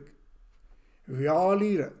Shukshmatmadrik,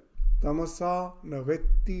 Vyalira, Tamasa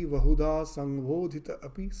Navetti Vahuda Sangvodhita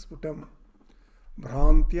Api Sputam,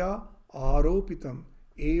 Bhrantya Aropitam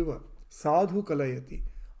Eva Sadhu Kalayati,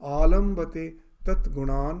 Alambate Tat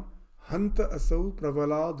Gunan, Hanta Asau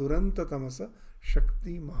Pravala Duranta Tamasa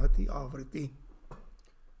Shakti Mahati Avriti.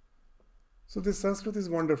 So this Sanskrit is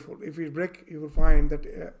wonderful. If we break, you will find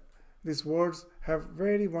that these words have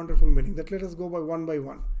very wonderful meaning. That let us go by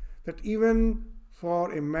one. That even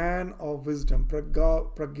for a man of wisdom,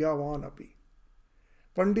 pragyavanapi,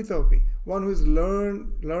 panditapi, one who is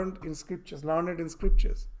learned in scriptures.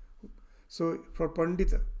 So for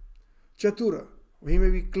pandita, chatura, he may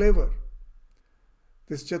be clever.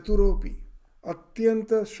 This chaturopi,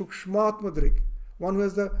 atyanta shukshmatmadrik, one who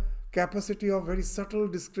has the capacity of very subtle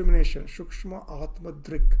discrimination. Shukshma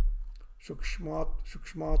atmadrik.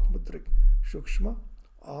 Shukshmatmadrik. Shukshma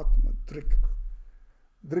atmadrik.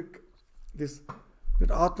 Drik.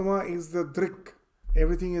 That Atma is the drik.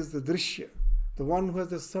 Everything is the drishya. The one who has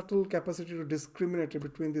the subtle capacity to discriminate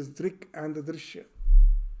between this drik and the drishya.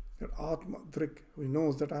 That Atma, drik, who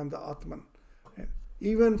knows that I am the Atman.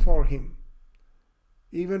 Even for him,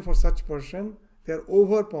 even for such person, they are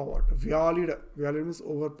overpowered. Vyalida. Vyalida means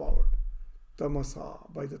overpowered.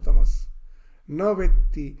 Tamasa, by the tamas.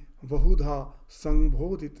 Navetti vahudha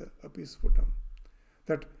sangbodhita apisputam.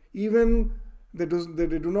 That even they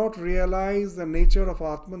do not realize the nature of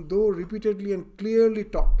Atman, though repeatedly and clearly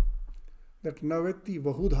taught. That navetti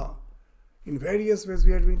vahudha. In various ways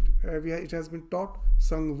it has been taught.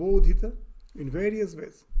 Sangbodhita. In various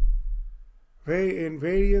ways. In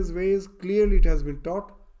various ways clearly it has been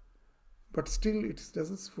taught. But still it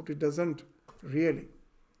doesn't really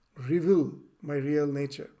reveal my real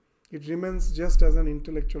nature. It remains just as an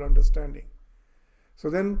intellectual understanding. So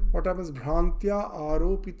then what happens? Bhrantya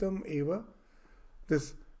aropitam eva.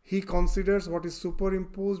 This he considers what is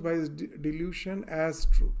superimposed by his delusion as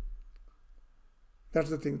true. That's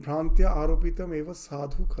the thing. Bhrantya aropitam eva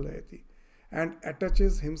sadhu kalayati, and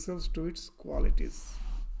attaches himself to its qualities.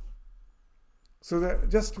 So that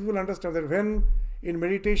just people understand that when in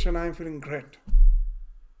meditation I am feeling great,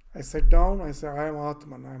 I sit down, I say I am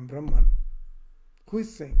Atman, I am Brahman. Who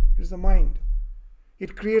is saying? It is the mind.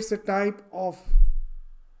 It creates a type of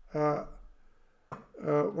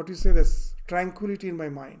this tranquility in my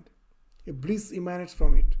mind. A bliss emanates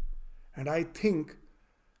from it, and I think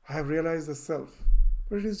I have realized the self.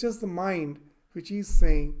 But it is just the mind which is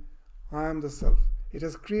saying I am the self. It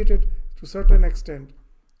has created to a certain extent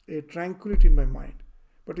a tranquility in my mind.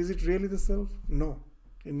 But is it really the self? No,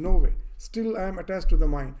 in no way. Still I am attached to the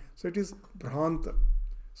mind. So it is Bhranta.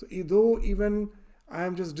 So though even I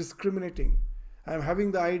am just discriminating, I am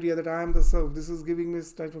having the idea that I am the self, this is giving me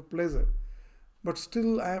this type of pleasure, but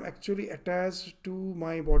still I am actually attached to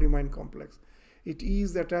my body-mind complex. It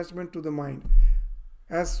is the attachment to the mind.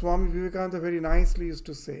 As Swami Vivekananda very nicely used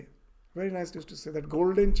to say that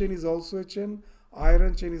golden chain is also a chain,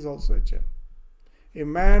 iron chain is also a chain. A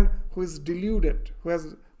man who is deluded, who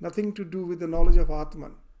has nothing to do with the knowledge of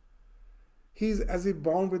Atman, he is as if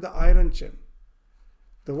bound with the iron chain.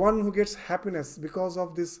 The one who gets happiness because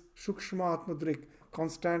of this Shukshma Atmadrik,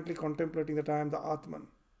 constantly contemplating that I am the Atman.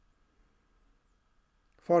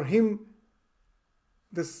 For him,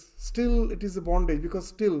 this still it is a bondage, because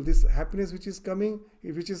still this happiness which is coming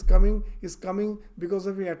is coming because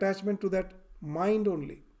of the attachment to that mind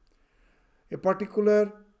only. A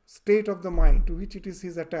particular state of the mind to which he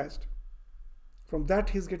is attached. From that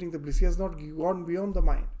he is getting the bliss. He has not gone beyond the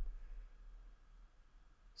mind.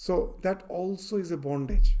 So that also is a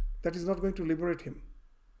bondage. That is not going to liberate him.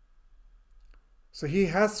 So he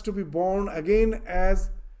has to be born again as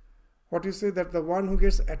that the one who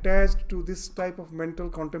gets attached to this type of mental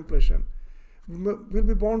contemplation will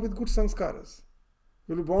be born with good sanskaras.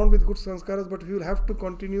 Will be born with good sanskaras, but he will have to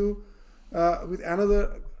continue with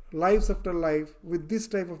another lives after life with this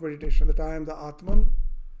type of meditation, that I am the Atman,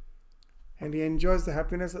 and he enjoys the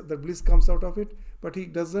happiness, the bliss comes out of it, but he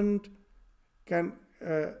can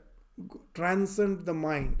transcend the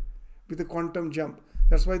mind with a quantum jump.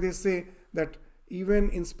 That's why they say that even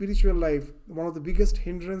in spiritual life, one of the biggest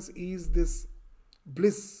hindrance is this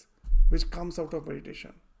bliss which comes out of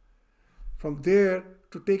meditation. From there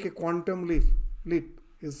to take a quantum leap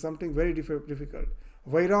is something very difficult.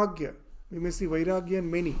 Vairagya, we may see Vairagya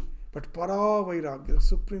in many, but Para Vairagya, the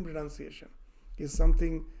supreme renunciation, is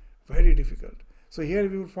something very difficult. So here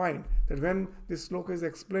we will find that when this sloka is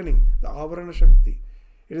explaining the Avarana Shakti,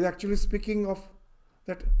 it is actually speaking of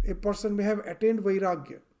that a person may have attained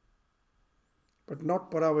Vairagya, but not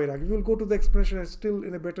Para Vairagya. We will go to the explanation still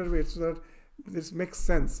in a better way so that this makes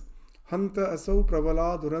sense. Hanta asau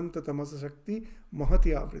pravala duranta tamasa shakti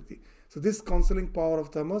mahati avriti. So this consoling power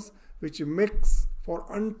of tamas, which makes for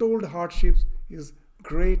untold hardships, is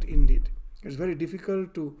great indeed. It's very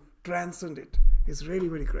difficult to transcend it. It's really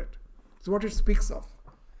very great. So what it speaks of,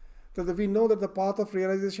 that we know that the path of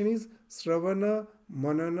realization is Sravana,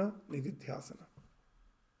 Manana, Nididhyasana.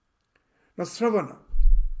 Now Sravana,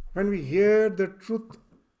 when we hear the truth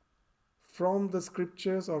from the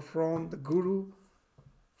scriptures or from the Guru,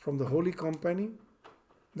 from the Holy Company,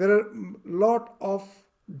 there are a lot of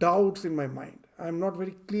doubts in my mind. I am not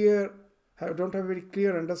very clear, I don't have a very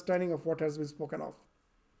clear understanding of what has been spoken of.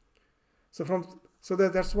 So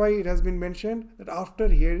that's why it has been mentioned that after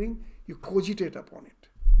hearing, you cogitate upon it.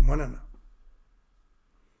 Manana.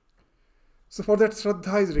 So for that,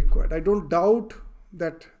 Shraddha is required. I don't doubt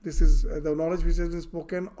that this is the knowledge which has been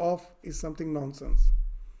spoken of is something nonsense.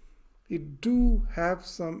 It do have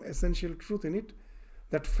some essential truth in it.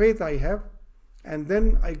 That faith I have, and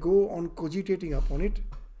then I go on cogitating upon it.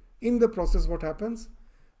 In the process, what happens?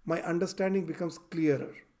 My understanding becomes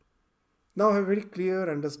clearer. Now I have a very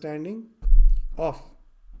clear understanding of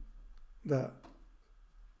the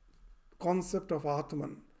concept of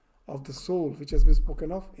Atman, of the soul, which has been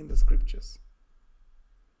spoken of in the scriptures.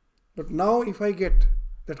 But now if I get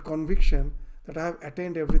that conviction that I have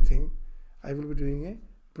attained everything, I will be doing a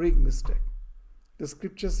big mistake. The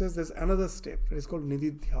scripture says there's another step that is called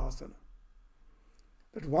Nididhyasana.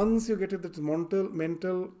 That once you get it, that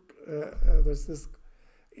there's this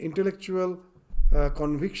intellectual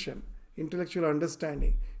conviction, intellectual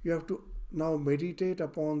understanding, you have to now meditate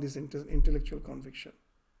upon this intellectual conviction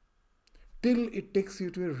till it takes you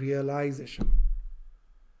to a realization,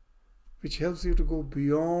 which helps you to go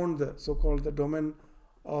beyond the so-called the domain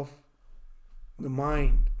of the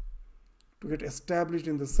mind, to get established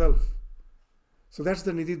in the self. So that's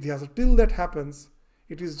the Nididhyasa. Till that happens,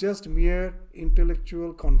 It is just mere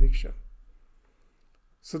intellectual conviction.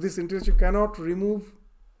 So this intellectual cannot remove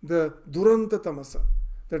the Duranta Tamasa,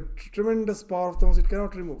 the tremendous power of tamas. It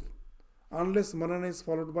cannot remove unless manana is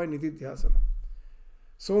followed by nididhyasana.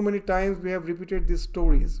 So many times we have repeated these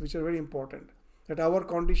stories, which are very important, that our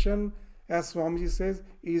condition, as Swamiji says,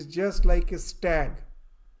 is just like a stag.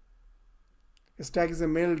 A stag is a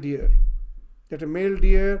male deer. That a male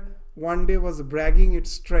deer one day was bragging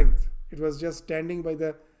its strength. It was just standing by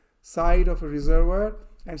the side of a reservoir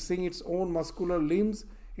and seeing its own muscular limbs.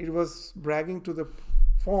 It was bragging to the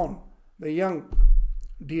fawn, the young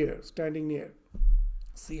deer standing near.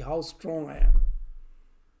 See how strong I am.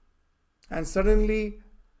 And suddenly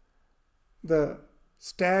the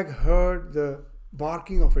stag heard the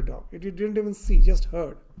barking of a dog. It didn't even see, just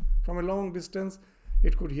heard. From a long distance,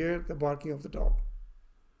 it could hear the barking of the dog.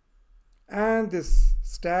 And this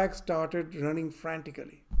stag started running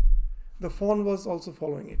frantically. The fawn was also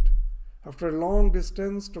following it. After a long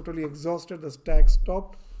distance, totally exhausted, the stag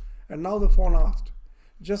stopped. And now the fawn asked,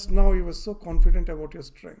 just now you were so confident about your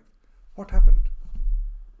strength. What happened?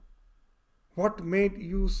 What made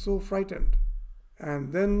you so frightened?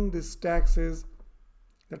 And then this stag says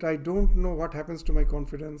that I don't know what happens to my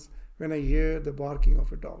confidence when I hear the barking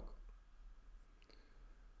of a dog.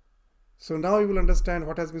 So now you will understand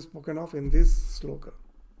what has been spoken of in this sloka.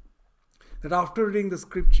 That after reading the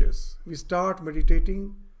scriptures, we start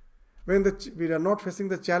meditating. When we are not facing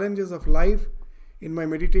the challenges of life, in my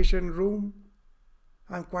meditation room,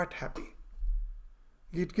 I am quite happy.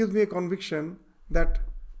 It gives me a conviction that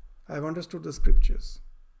I have understood the scriptures.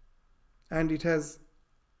 And it has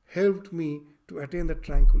helped me to attain that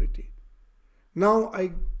tranquility. Now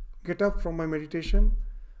I get up from my meditation,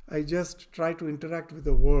 I just try to interact with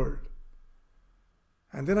the world.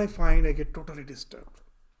 And then I find I get totally disturbed.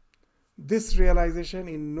 This realization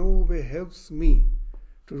in no way helps me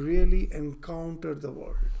to really encounter the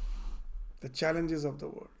world, the challenges of the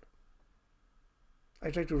world.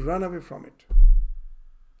 I try to run away from it.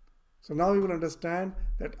 So now you will understand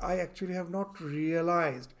that I actually have not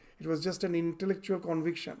realized. It was just an intellectual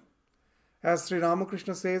conviction. As Sri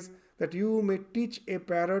Ramakrishna says, that you may teach a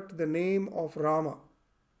parrot the name of Rama.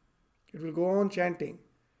 It will go on chanting.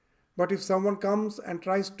 But if someone comes and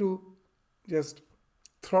tries to just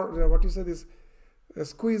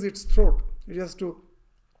squeeze its throat, just to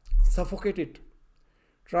suffocate it,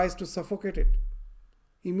 tries to suffocate it,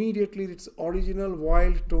 immediately its original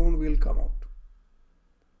wild tone will come out.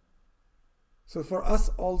 So for us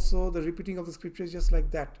also, the repeating of the scripture is just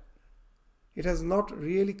like that. It has not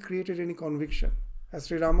really created any conviction. As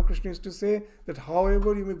Sri Ramakrishna used to say, that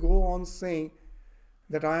however you may go on saying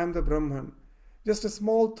that I am the Brahman, just a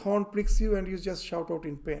small thorn pricks you and you just shout out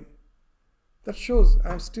in pain. That shows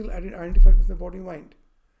I am still identified with the body-mind.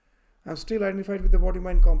 I am still identified with the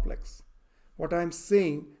body-mind complex. What I am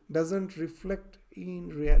saying doesn't reflect in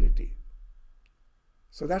reality.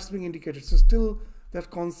 So that's being indicated. So still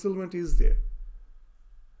that concealment is there.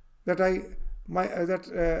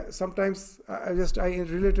 Sometimes I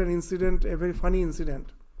relate an incident, a very funny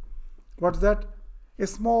incident. What's that? A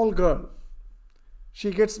small girl.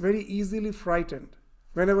 She gets very easily frightened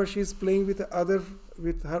whenever she is playing with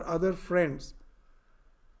her other friends.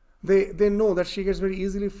 They know that she gets very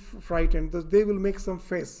easily frightened. They will make some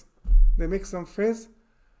face. They make some face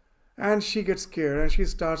and she gets scared and she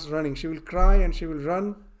starts running. She will cry and she will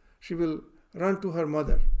run. She will run to her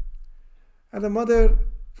mother. And the mother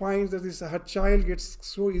finds that her child gets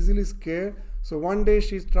so easily scared. So one day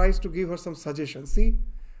she tries to give her some suggestions. See,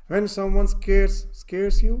 when someone scares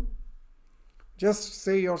you, just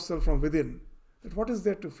say yourself from within that what is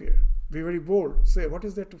there to fear? Be very bold. Say, what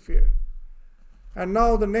is there to fear? And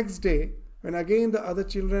now the next day, when again the other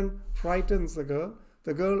children frightens the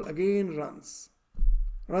girl again runs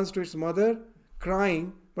to its mother,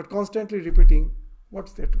 crying, but constantly repeating,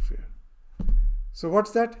 what's there to fear? So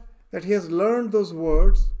what's that? That he has learned those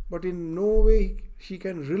words, but in no way she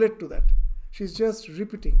can relate to that. She's just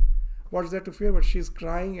repeating, what's there to fear? But she's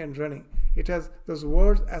crying and running. It has, those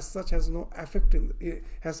words as such has no effect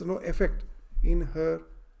in her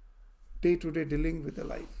day-to-day dealing with the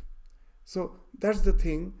life. So that's the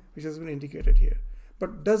thing which has been indicated here.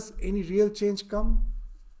 But does any real change come?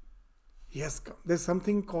 Yes, come. There's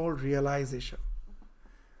something called realization.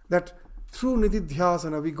 That through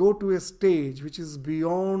nididhyasana we go to a stage which is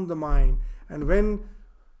beyond the mind. And when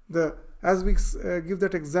as we give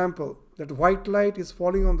that example, that white light is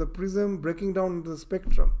falling on the prism, breaking down into the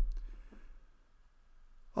spectrum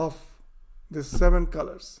of the 7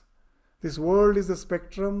 colors. This world is the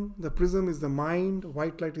spectrum, the prism is the mind,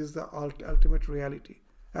 white light is the ultimate reality,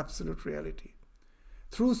 absolute reality.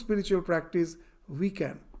 Through spiritual practice, we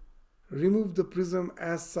can remove the prism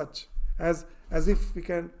as such, as if we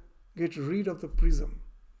can get rid of the prism.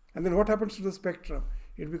 And then what happens to the spectrum?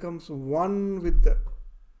 It becomes one with the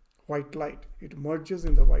white light. It merges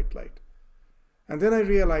in the white light. And then I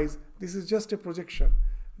realize this is just a projection.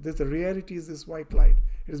 That the reality is this white light.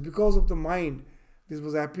 It is because of the mind this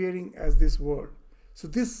was appearing as this world. So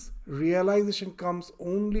this realization comes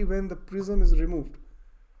only when the prism is removed.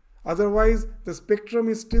 Otherwise, the spectrum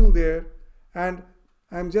is still there and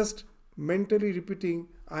I am just mentally repeating,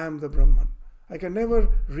 I am the Brahman. I can never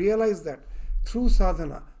realize that. Through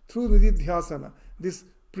sadhana, through nididhyasana, this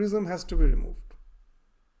prism has to be removed.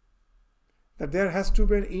 That there has to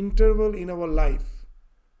be an interval in our life.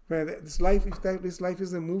 Where this life, if this life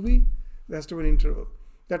is a movie, there has to be an interval.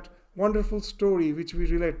 That wonderful story which we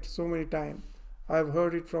relate so many times, I have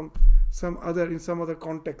heard it from in some other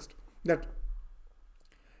context, that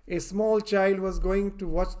a small child was going to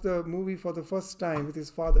watch the movie for the first time with his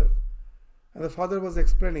father, and the father was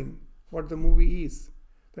explaining what the movie is,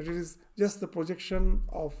 that it is just the projection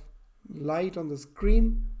of light on the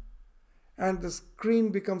screen, and the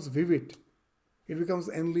screen becomes vivid, it becomes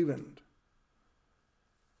enlivened.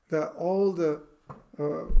 All the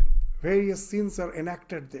various scenes are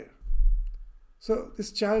enacted there. So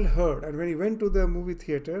this child heard, and when he went to the movie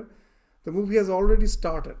theater, the movie has already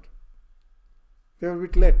started. They were a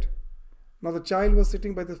bit late. Now the child was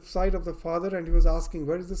sitting by the side of the father and he was asking,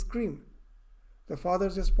 where is the screen? The father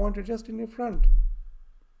just pointed just in your front.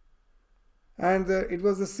 And it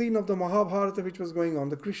was the scene of the Mahabharata which was going on.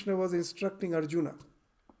 The Krishna was instructing Arjuna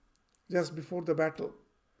just before the battle.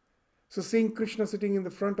 So seeing Krishna sitting in the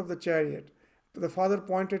front of the chariot, the father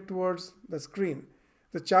pointed towards the screen.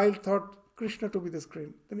 The child thought Krishna to be the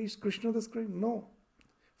screen. Then is Krishna the screen? No.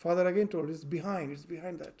 Father again told, it's behind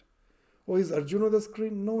that. Oh, is Arjuna the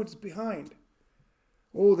screen? No, it's behind.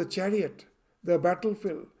 Oh, the chariot, the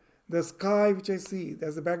battlefield, the sky which I see,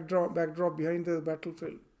 there's a backdrop behind the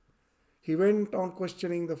battlefield. He went on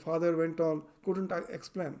questioning, the father went on, couldn't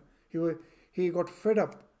explain. He got fed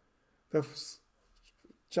up. The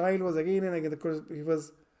child was again and again, he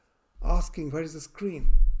was asking, where is the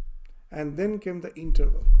screen? And then came the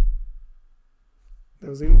interval. There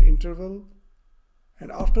was an interval,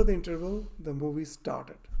 and after the interval, the movie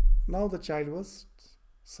started. Now the child was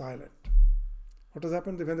silent. What has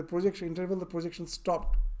happened? When the projection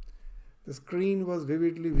stopped. The screen was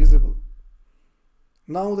vividly visible.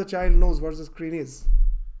 Now the child knows what the screen is.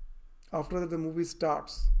 After that, the movie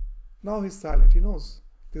starts. Now he's silent. He knows.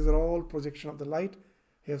 These are all projection of the light.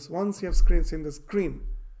 Once you have seen the screen,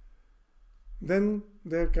 then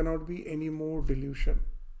there cannot be any more delusion.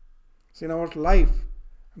 So in our life,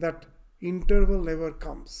 that interval never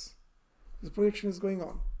comes. The projection is going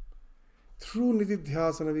on. Through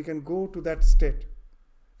nididhyasana, we can go to that state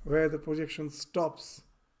where the projection stops.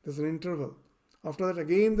 There's an interval. After that,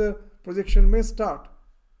 again the projection may start.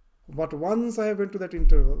 But once I have went to that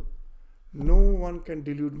interval, no one can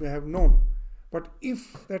delude me. I have known. But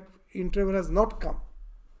if that interval has not come,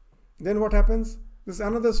 then what happens? This is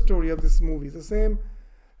another story of this movie, the same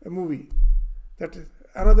movie. That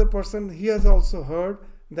another person, he has also heard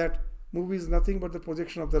that movie is nothing but the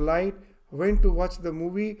projection of the light, went to watch the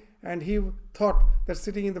movie, and he thought that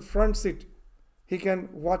sitting in the front seat, he can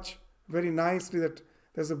watch very nicely, that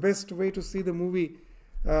there's the best way to see the movie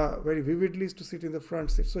very vividly is to sit in the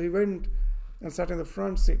front seat. So he went and sat in the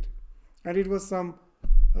front seat, and it was some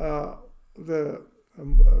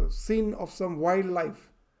scene of some wildlife.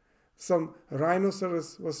 Some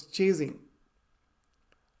rhinoceros was chasing.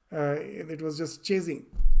 It was just chasing.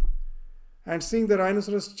 And seeing the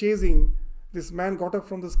rhinoceros chasing, this man got up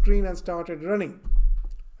from the screen and started running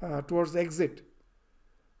towards the exit.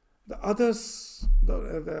 The others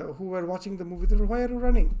who were watching the movie, they were, why are you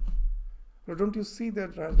running? Well, don't you see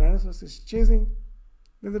that rhinoceros is chasing?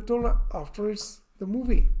 Then they told, after it's the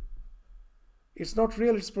movie. It's not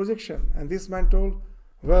real, it's projection. And this man told,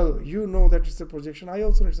 well, you know that it's a projection. I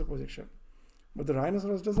also know it's a projection. But the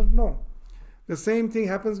rhinoceros doesn't know. The same thing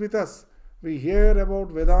happens with us. We hear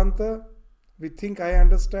about Vedanta. We think I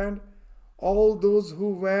understand. All those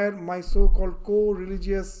who were my so-called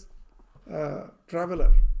co-religious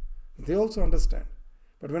traveler, they also understand.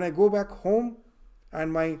 But when I go back home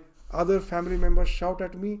and my other family members shout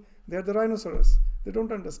at me, they are the rhinoceros. They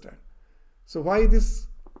don't understand. So why this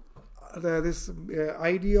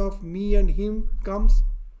idea of me and him comes?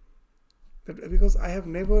 That because I have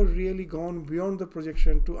never really gone beyond the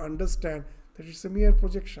projection to understand that it's a mere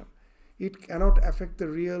projection. It cannot affect the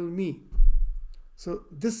real me. So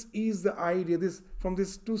this is the idea. From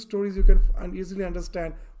these two stories you can easily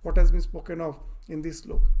understand what has been spoken of in this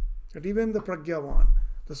sloka. That even the Pragyavan,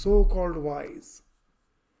 the so-called wise,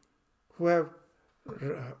 who have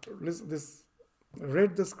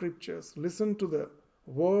read the scriptures, listened to the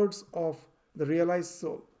words of the realized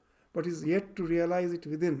soul, but is yet to realize it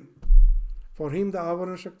within. For him, the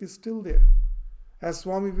Avarana Shakti is still there. As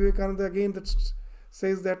Swami Vivekananda again that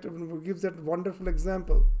says that, gives that wonderful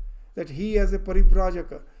example, that he as a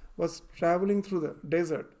Parivrajaka was traveling through the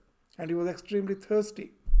desert and he was extremely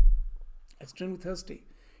thirsty. Extremely thirsty.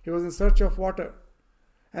 He was in search of water.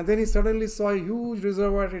 And then he suddenly saw a huge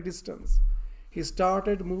reservoir at a distance. He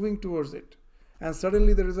started moving towards it. And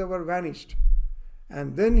suddenly the reservoir vanished.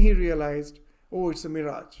 And then he realized, oh, it's a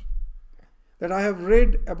mirage. That I have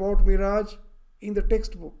read about mirage in the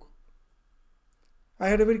textbook. I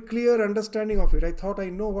had a very clear understanding of it. I thought I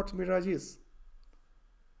know what mirage is.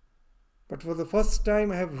 But for the first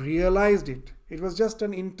time I have realized it. It was just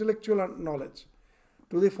an intellectual knowledge.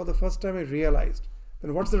 Today for the first time I realized.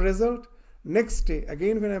 Then what's the result? Next day,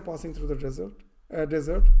 again when I am passing through the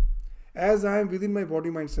desert, as I am within my body,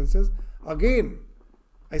 mind, senses, again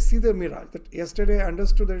I see the mirage. That yesterday I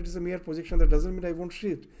understood that it is a mere projection. That doesn't mean I won't see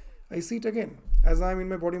it. I see it again. As I am in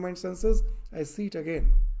my body, mind, senses, I see it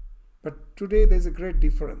again. But today there is a great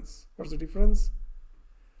difference. What's the difference?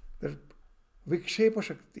 That Vikshepa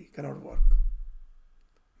Shakti cannot work.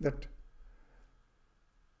 That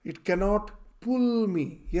it cannot pull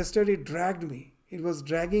me. Yesterday it dragged me. It was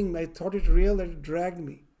dragging me. I thought it real that it dragged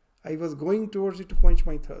me. I was going towards it to quench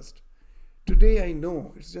my thirst. Today I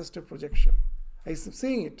know it's just a projection. I am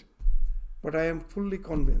seeing it, but I am fully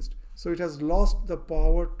convinced. So it has lost the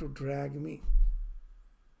power to drag me.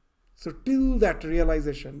 So till that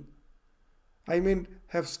realization, I may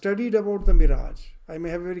have studied about the mirage. I may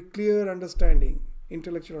have a very clear understanding,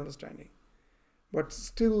 intellectual understanding. But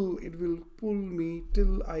still it will pull me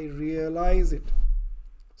till I realize it.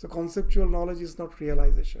 So conceptual knowledge is not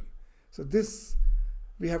realization. So this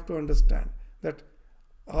we have to understand, that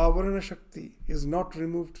Avarana Shakti is not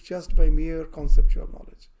removed just by mere conceptual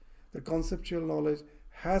knowledge. The conceptual knowledge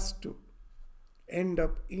has to end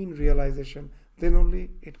up in realization. Then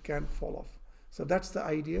only it can fall off. So that's the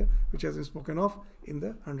idea which has been spoken of in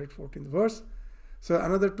the 114th verse. So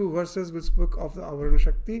another two verses will speak of the Avarana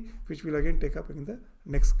Shakti, which we'll again take up in the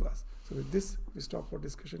next class. So with this, we stop our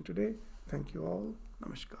discussion today. Thank you all.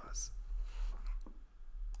 Namaskars.